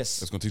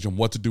purpose. It's going to teach them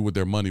what to do with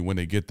their money when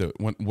they get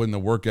when the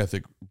work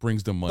ethic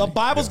brings them money. The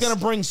Bible is going to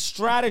bring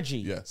strategy.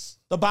 Yes.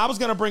 The Bible is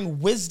going to bring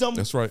wisdom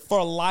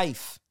for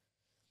life.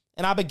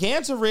 And I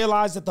began to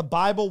realize that the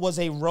Bible was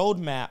a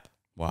roadmap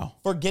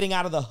for getting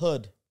out of the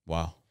hood.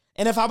 Wow.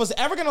 And if I was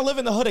ever going to live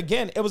in the hood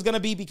again, it was going to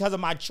be because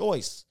of my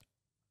choice.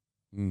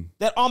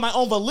 That on my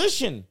own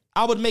volition,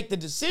 I would make the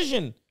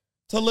decision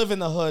to live in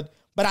the hood,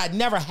 but I'd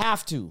never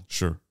have to.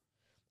 Sure.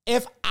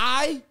 If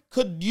I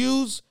could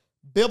use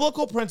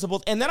biblical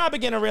principles, and then I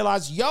began to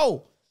realize,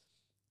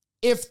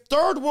 if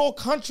third world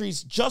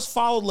countries just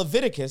followed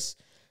Leviticus,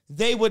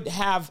 they would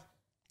have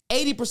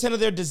 80% of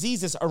their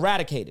diseases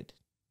eradicated.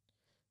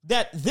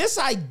 That this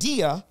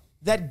idea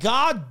that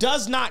God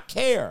does not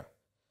care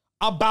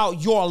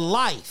about your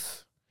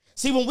life.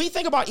 See, when we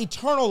think about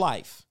eternal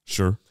life,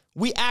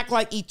 we act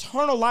like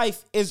eternal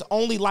life is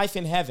only life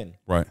in heaven.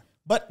 Right.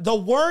 But the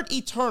word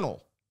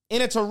eternal,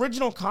 in its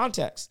original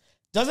context,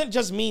 doesn't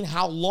just mean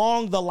how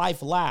long the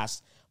life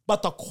lasts,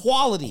 but the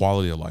quality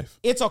of life.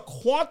 It's a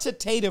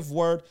quantitative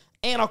word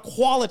and a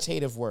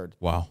qualitative word.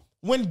 Wow.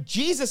 When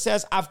Jesus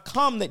says, I've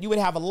come that you would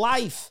have a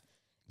life,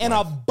 an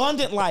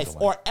abundant life,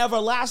 or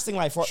everlasting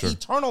life, or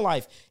eternal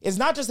life, it's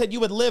not just that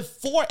you would live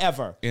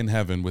forever. In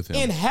heaven with him.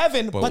 In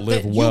heaven, but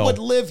that you would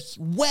live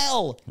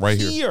well right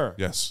here.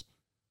 Yes.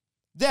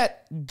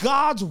 That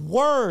God's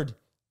word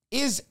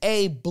is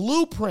a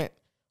blueprint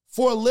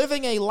for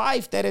living a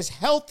life that is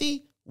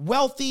healthy,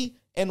 wealthy,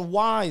 and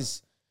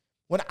wise.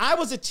 When I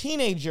was a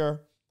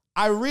teenager,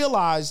 I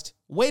realized,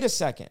 wait a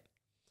second,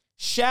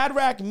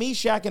 Shadrach,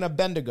 Meshach, and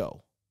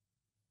Abednego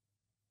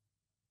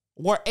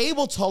were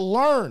able to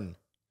learn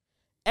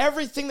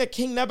everything that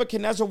King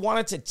Nebuchadnezzar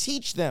wanted to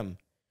teach them,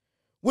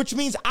 which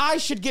means I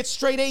should get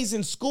straight A's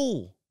in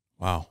school.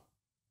 Wow.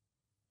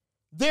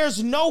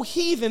 There's no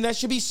heathen that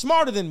should be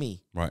smarter than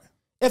me. Right.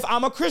 If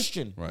I'm a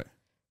Christian. Right.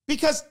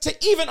 Because to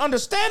even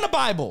understand the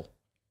Bible,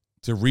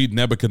 to read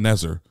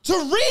Nebuchadnezzar. To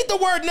read the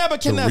word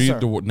Nebuchadnezzar.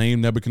 To read the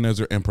name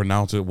Nebuchadnezzar and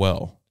pronounce it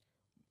well.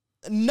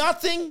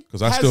 Nothing.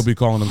 Because I still be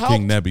calling him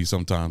King Nebi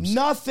sometimes.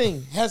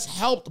 Nothing has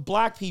helped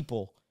black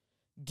people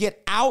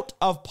get out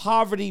of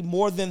poverty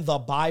more than the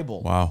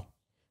Bible. Wow.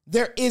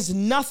 There is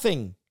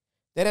nothing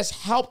that has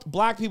helped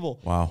black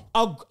people. Wow.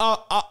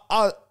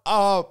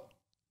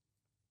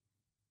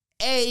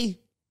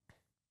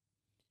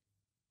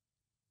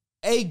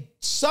 A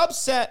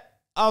subset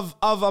of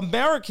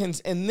Americans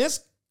in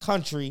this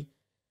country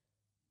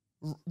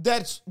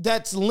that's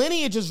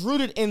lineage is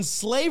rooted in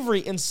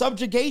slavery and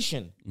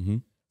subjugation. Mm-hmm.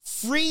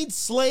 Freed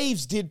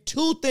slaves did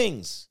two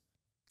things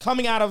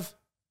coming out of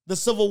the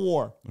Civil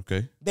War.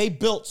 Okay. They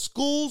built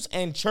schools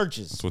and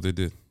churches. That's what they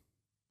did.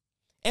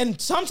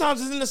 And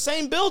sometimes it's in the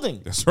same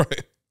building. That's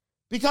right.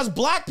 Because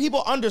black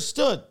people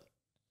understood.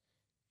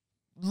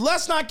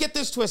 Let's not get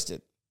this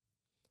twisted.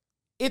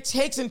 It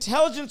takes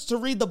intelligence to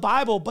read the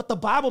Bible, but the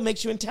Bible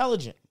makes you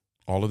intelligent.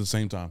 All at the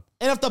same time.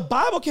 And if the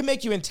Bible can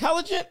make you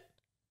intelligent,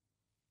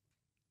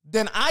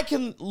 then I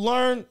can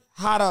learn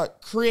how to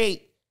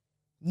create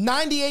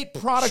 98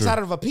 products out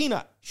of a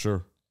peanut.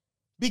 Sure.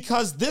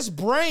 Because this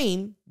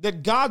brain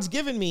that God's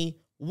given me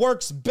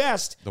works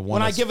best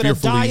when I give it a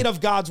fearfully- diet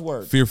of God's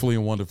word. Fearfully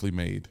and wonderfully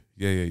made.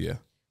 Yeah.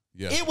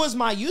 It was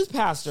my youth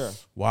pastor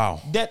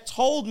Wow. that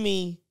told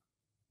me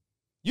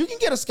you can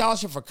get a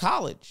scholarship for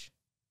college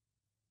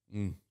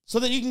so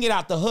that you can get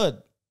out the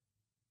hood.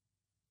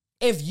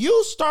 If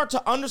you start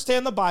to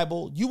understand the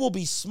Bible, you will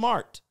be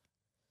smart.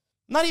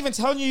 I'm not even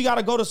telling you got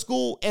to go to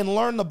school and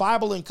learn the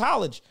Bible in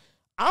college.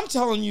 I'm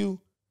telling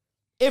you,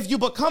 if you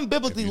become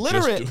biblically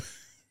literate,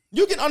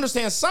 you can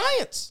understand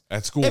science.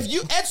 At school. If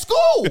you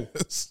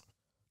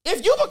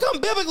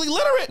become biblically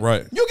literate,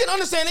 Right. you can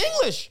understand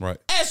English. Right.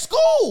 At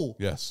school.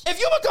 Yes. If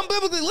you become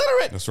biblically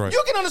literate, That's right.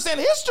 you can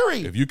understand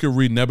history. If you can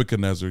read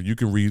Nebuchadnezzar, you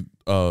can read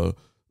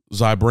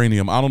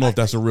Vibranium. I don't know if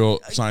that's a real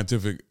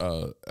scientific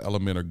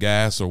element or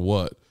gas or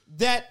what.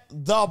 That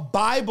the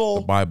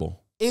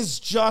Bible is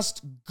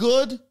just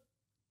good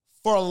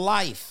for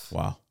life.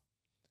 Wow.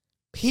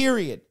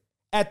 Period.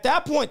 At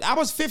that point, I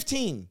was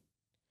 15.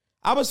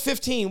 I was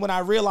 15 when I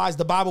realized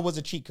the Bible was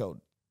a cheat code.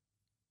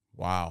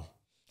 Wow.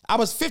 I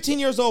was 15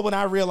 years old when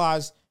I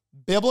realized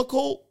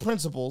biblical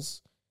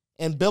principles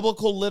and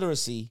biblical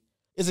literacy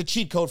is a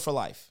cheat code for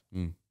life.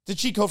 It's a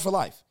cheat code for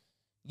life.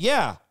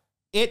 Yeah,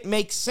 it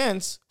makes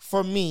sense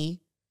for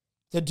me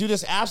to do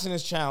this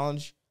abstinence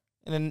challenge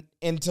and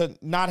to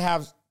not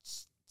have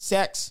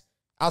sex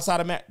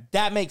outside of marriage.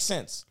 That makes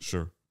sense.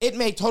 Sure. It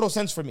made total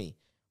sense for me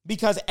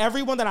because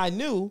everyone that I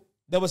knew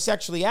that was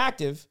sexually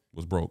active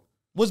Was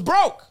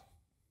broke.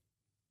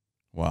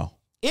 Wow.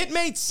 It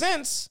made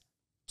sense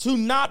to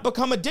not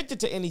become addicted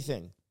to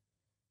anything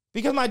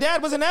because my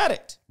dad was an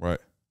addict. Right.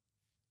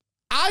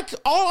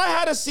 All I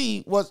had to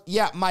see was,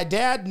 my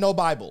dad, no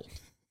Bible.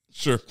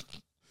 Sure.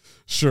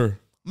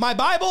 My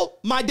Bible,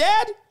 my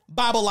dad,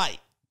 Bible light.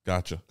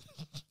 Gotcha.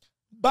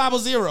 Bible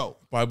zero.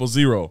 Bible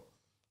zero.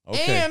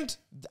 Okay. And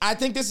I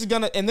think this is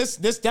gonna, and this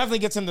definitely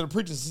gets into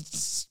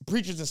the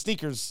preachers and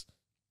sneakers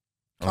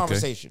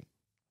conversation. Okay.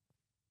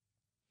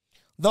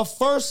 The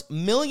first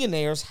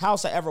millionaire's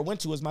house I ever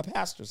went to was my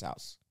pastor's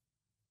house.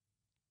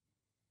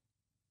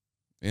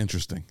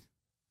 Interesting.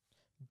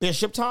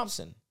 Bishop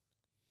Thompson.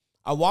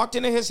 I walked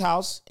into his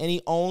house and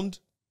he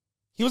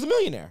was a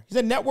millionaire. He's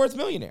a net worth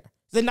millionaire.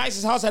 It's the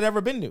nicest house I'd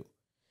ever been to. And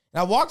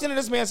I walked into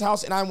this man's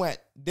house and I went,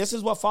 this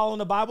is what following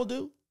the Bible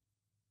do?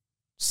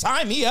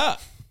 Sign me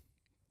up.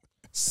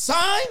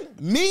 Sign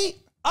me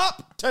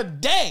up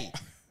today.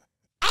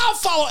 I'll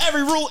follow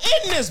every rule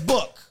in this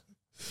book.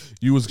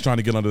 You was trying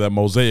to get under that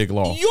Mosaic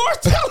law. You're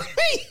telling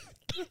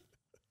me.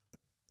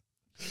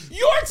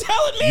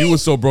 You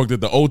was so broke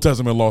that the Old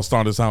Testament law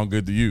started to sound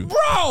good to you.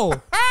 Bro.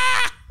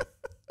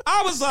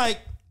 I was like,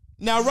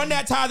 now run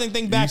that tithing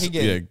thing back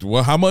again. Yeah.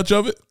 Well, how much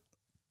of it?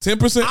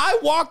 10%? I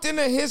walked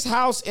into his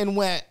house and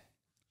went.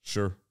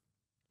 Sure.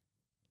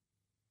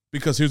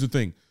 Because here's the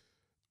thing.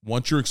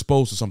 Once you're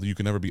exposed to something, you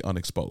can never be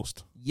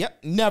unexposed. Yep,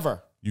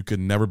 never. You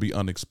can never be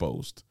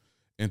unexposed.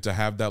 And to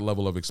have that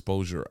level of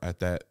exposure at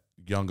that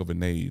young of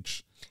an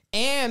age.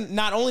 And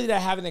not only did I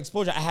have an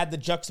exposure, I had the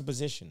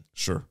juxtaposition.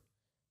 Sure.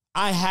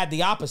 I had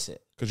the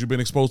opposite. Because you've been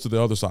exposed to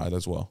the other side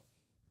as well.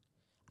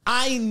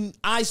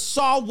 I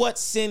saw what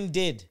sin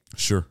did.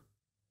 Sure.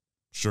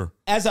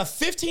 As a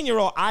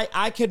 15-year-old,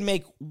 I could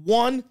make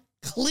one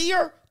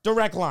clear,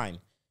 direct line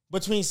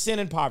between sin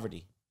and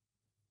poverty.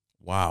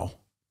 Wow.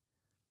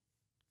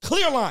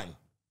 Clear line.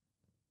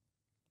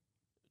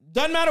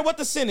 Doesn't matter what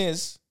the sin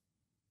is,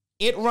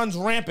 it runs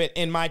rampant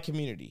in my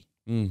community.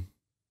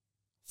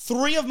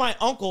 Three of my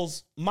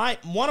uncles,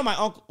 one of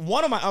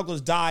my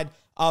uncles died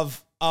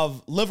of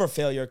liver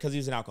failure because he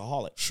was an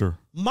alcoholic. Sure.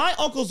 My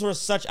uncles were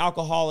such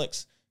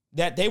alcoholics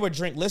that they would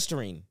drink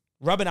Listerine,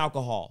 rubbing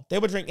alcohol. They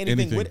would drink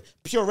anything with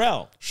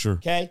Purell. Sure.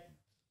 Okay.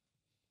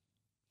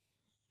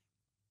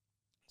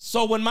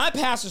 So when my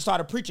pastor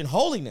started preaching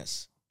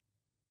holiness,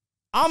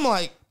 I'm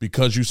like,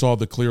 because you saw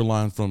the clear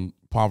line from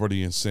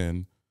poverty and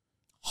sin.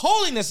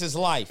 Holiness is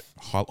life.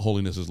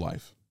 Holiness is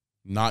life.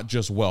 Not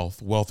just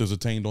wealth. Wealth is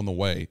attained on the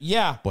way.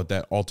 Yeah. But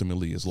that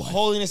ultimately is life.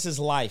 Holiness is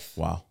life.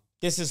 Wow.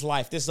 This is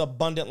life. This is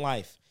abundant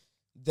life.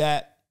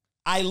 That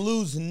I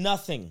lose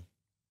nothing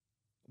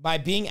by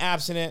being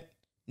abstinent,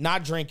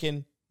 not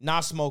drinking,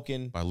 not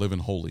smoking, By living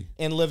holy,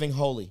 and living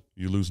holy.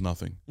 you lose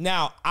nothing.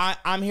 Now,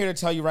 I'm here to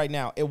tell you right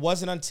now, it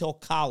wasn't until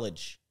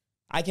college.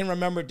 I can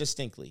remember it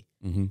distinctly.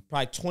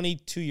 Probably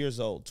 22 years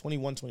old,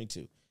 21,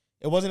 22.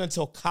 It wasn't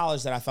until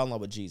college that I fell in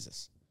love with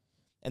Jesus.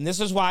 And this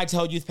is why I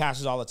tell youth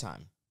pastors all the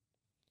time.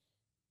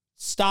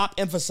 Stop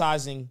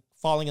emphasizing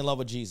falling in love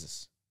with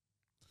Jesus.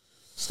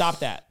 Stop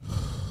that.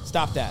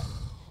 Stop that.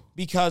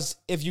 Because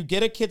if you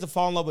get a kid to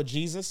fall in love with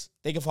Jesus,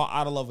 they can fall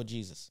out of love with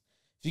Jesus.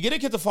 If you get a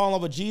kid to fall in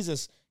love with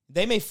Jesus,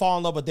 they may fall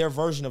in love with their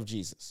version of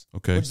Jesus,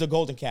 Okay. which is the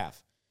golden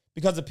calf.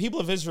 Because the people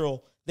of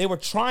Israel, they were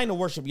trying to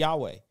worship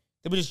Yahweh.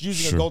 They were just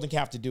using a golden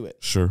calf to do it.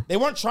 Sure. They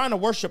weren't trying to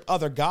worship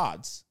other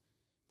gods.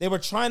 They were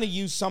trying to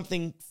use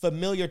something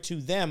familiar to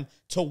them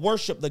to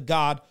worship the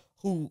God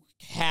who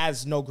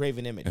has no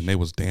graven image. And they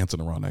was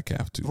dancing around that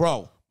calf too.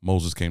 Bro.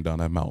 Moses came down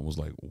that mountain, was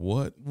like,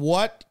 what?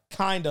 What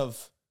kind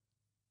of...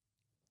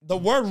 The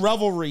word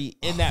revelry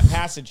in that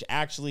passage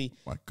actually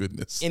My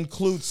goodness.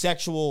 includes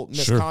sexual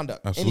Sure,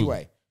 misconduct. absolutely.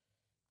 Anyway,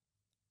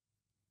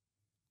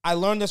 I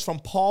learned this from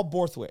Paul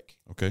Borthwick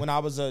Okay. when I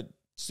was a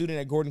student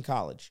at Gordon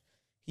College.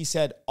 He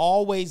said,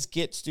 always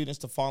get students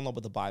to fall in love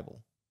with the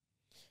Bible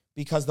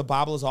because the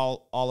Bible is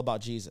all about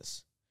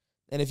Jesus.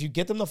 And if you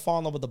get them to fall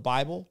in love with the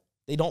Bible,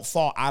 they don't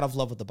fall out of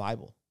love with the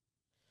Bible.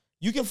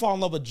 You can fall in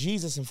love with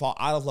Jesus and fall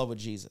out of love with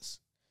Jesus.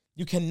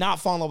 You cannot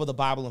fall in love with the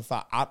Bible and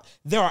fall out.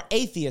 There are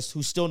atheists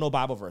who still know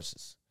Bible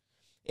verses.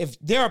 If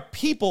there are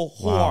people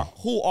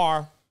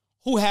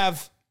who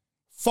have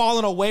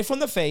fallen away from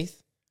the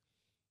faith,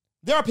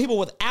 there are people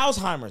with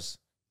Alzheimer's,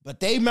 but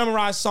they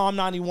memorized Psalm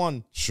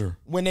 91 Sure.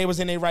 when they was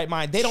in their right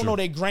mind. They don't Sure. know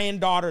their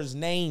granddaughter's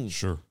name,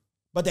 Sure.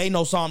 but they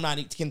know Psalm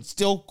 90, can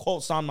still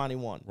quote Psalm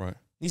 91. Right.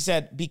 He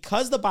said,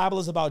 because the Bible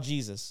is about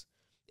Jesus,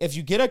 if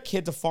you get a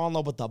kid to fall in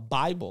love with the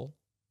Bible,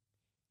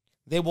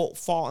 they will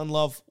fall in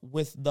love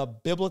with the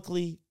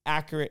biblically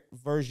accurate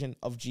version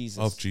of Jesus.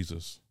 Of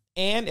Jesus.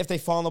 And if they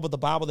fall in love with the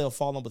Bible, they'll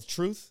fall in love with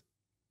truth.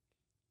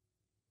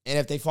 And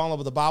if they fall in love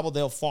with the Bible,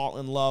 they'll fall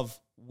in love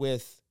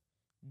with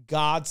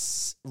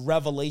God's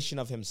revelation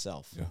of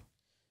himself. Yeah.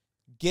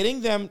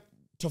 Getting them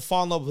to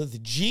fall in love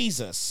with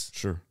Jesus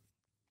Sure.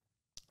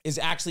 is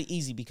actually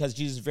easy because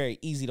Jesus is very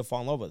easy to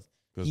fall in love with.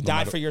 'Cause He no died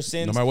matter- for your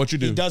sins. no matter what you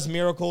do. He does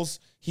miracles.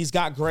 He's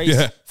got grace.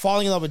 Yeah.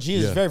 Falling in love with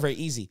Jesus is Yeah. very, very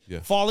easy.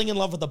 Yeah. Falling in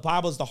love with the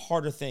Bible is the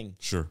harder thing.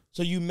 Sure.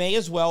 So you may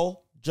as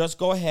well just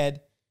go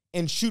ahead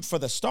and shoot for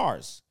the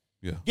stars.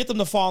 Yeah. Get them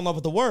to fall in love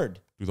with the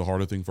word. Do the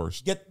harder thing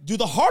first. Do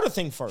the harder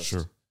thing first.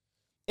 Sure.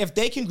 If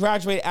they can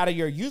graduate out of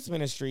your youth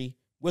ministry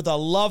with a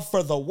love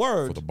for the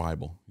word, For the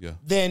Bible. Yeah.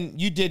 then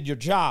you did your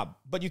job.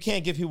 But you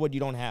can't give people what you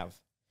don't have.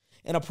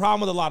 And a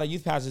problem with a lot of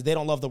youth pastors, they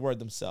don't love the word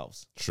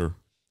themselves. Sure.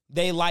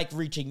 They like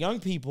reaching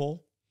young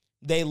people.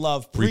 They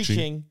love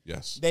preaching.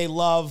 Yes. They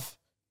love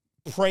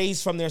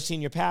praise from their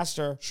senior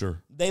pastor.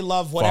 Sure. They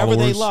love whatever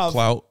they Followers, love.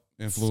 Clout,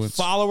 influence.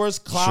 Followers,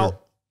 clout. Sure.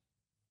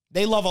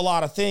 They love a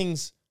lot of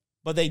things,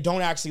 but they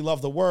don't actually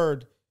love the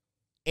word.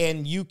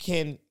 And you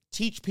can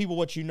teach people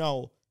what you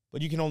know,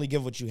 but you can only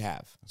give what you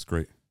have. That's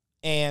great.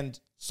 And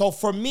so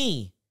for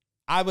me,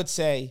 I would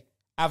say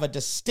I have a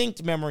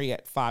distinct memory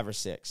at 5 or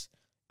 6.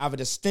 I have a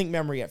distinct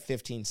memory at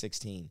 15,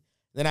 16.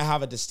 Then I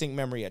have a distinct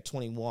memory at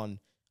 21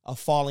 of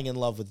falling in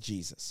love with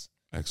Jesus.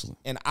 Excellent.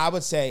 And I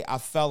would say I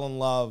fell in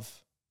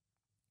love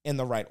in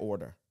the right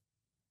order.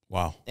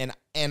 Wow. And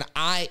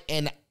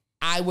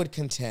I would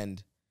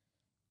contend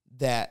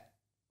that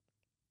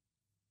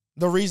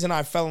the reason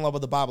I fell in love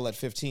with the Bible at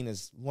 15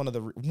 is one of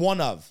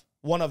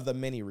the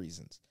many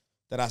reasons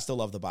that I still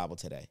love the Bible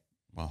today.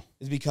 Wow.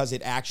 Is because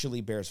it actually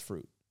bears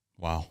fruit.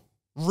 Wow.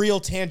 Real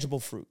tangible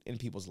fruit in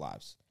people's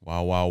lives.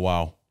 Wow. Wow.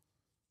 Wow.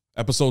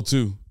 Episode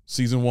 2,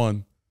 season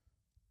 1.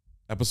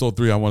 Episode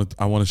 3, I want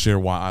to share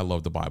why I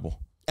love the Bible.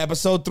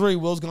 Episode 3,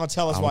 Will's going to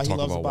tell us why he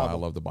loves the why I Bible.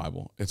 love the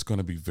Bible. It's going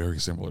to be very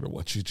similar to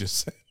what you just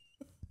said.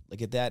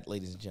 Look at that,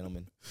 ladies and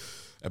gentlemen.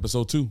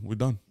 Episode 2, we're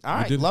done. All We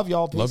right, did it. love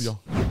y'all. Peace. Love y'all.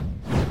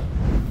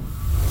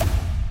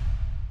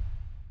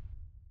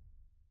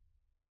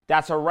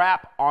 That's a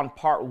wrap on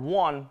part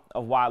 1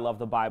 of Why I Love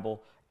the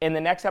Bible. In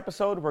the next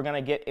episode, we're going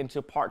to get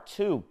into part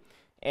 2.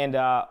 And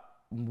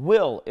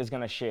Will is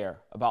going to share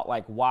about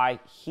why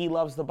he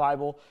loves the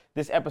Bible.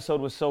 This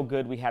episode was so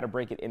good, we had to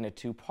break it into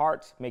 2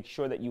 parts. Make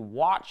sure that you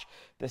watch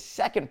the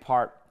second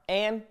part.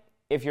 And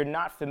if you're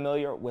not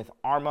familiar with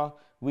ARMA,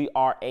 we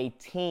are a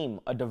team,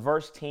 a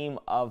diverse team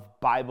of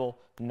Bible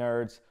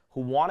nerds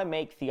who want to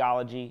make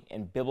theology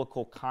and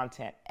biblical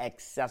content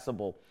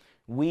accessible.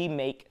 We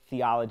make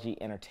theology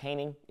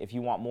entertaining. If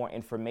you want more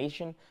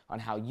information on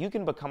how you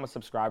can become a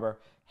subscriber,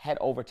 head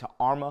over to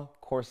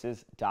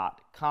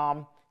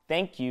armacourses.com.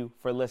 Thank you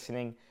for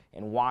listening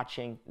and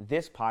watching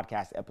this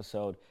podcast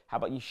episode. How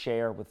about you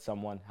share with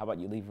someone? How about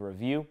you leave a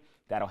review?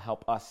 That'll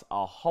help us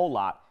a whole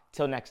lot.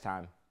 Till next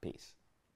time, peace.